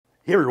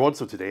Hey everyone,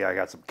 so today I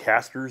got some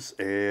casters,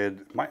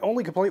 and my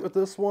only complaint with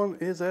this one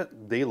is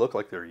that they look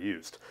like they're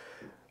used.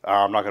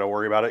 I'm not going to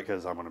worry about it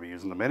because I'm going to be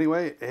using them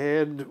anyway,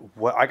 and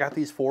what I got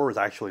these for is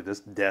actually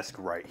this desk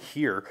right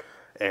here,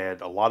 and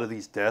a lot of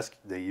these desks,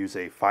 they use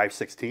a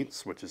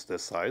 5/16, which is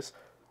this size.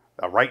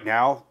 Right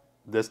now,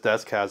 this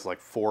desk has like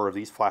 4 of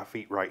these flat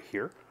feet right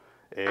here,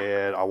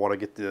 and I want to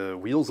get the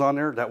wheels on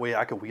there, that way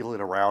I can wheel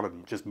it around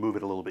and just move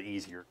it a little bit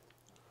easier.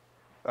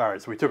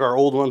 Alright, so we took our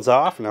old ones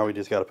off, now we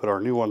just got to put our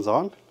new ones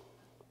on.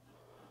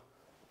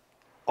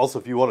 Also,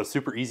 if you want a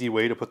super easy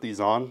way to put these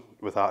on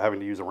without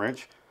having to use a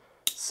wrench,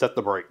 set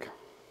the brake.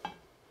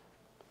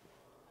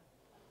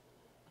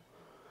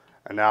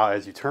 And now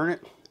as you turn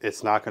it,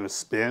 it's not going to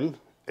spin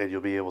and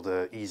you'll be able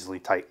to easily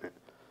tighten it.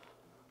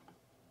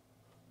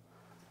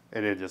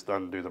 And then just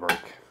undo the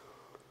brake.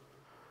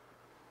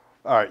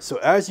 Alright, so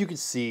as you can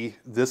see,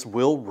 this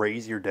will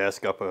raise your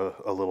desk up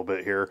a little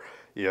bit here.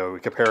 You know, we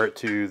compare it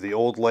to the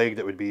old leg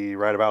that would be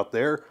right about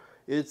there.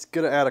 It's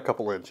going to add a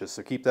couple inches,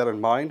 so keep that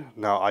in mind.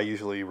 Now, I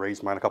usually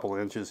raise mine a couple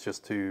of inches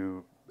just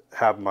to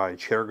have my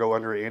chair go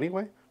under it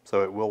anyway,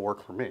 so it will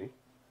work for me.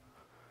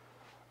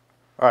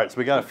 Alright, so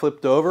we got it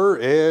flipped over,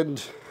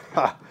 and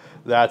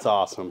that's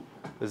awesome.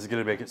 This is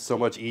going to make it so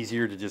much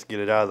easier to just get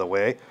it out of the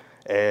way.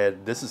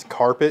 And this is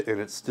carpet, and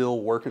it's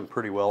still working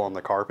pretty well on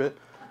the carpet.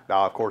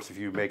 Now, of course, if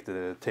you make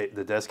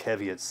the desk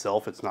heavy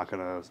itself, it's not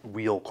going to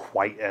wheel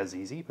quite as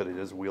easy, but it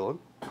is wheeling.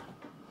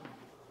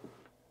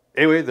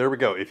 Anyway, there we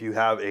go. If you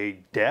have a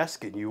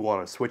desk and you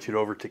want to switch it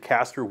over to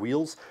caster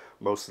wheels,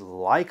 most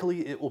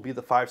likely it will be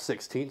the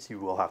 5/16. You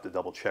will have to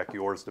double check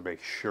yours to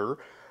make sure.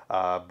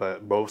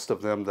 But most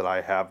of them that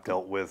I have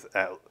dealt with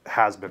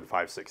has been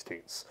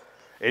 5/16.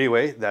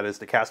 Anyway, that is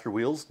the caster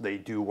wheels. They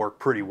do work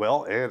pretty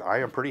well, and I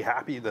am pretty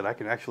happy that I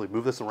can actually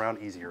move this around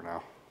easier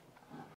now.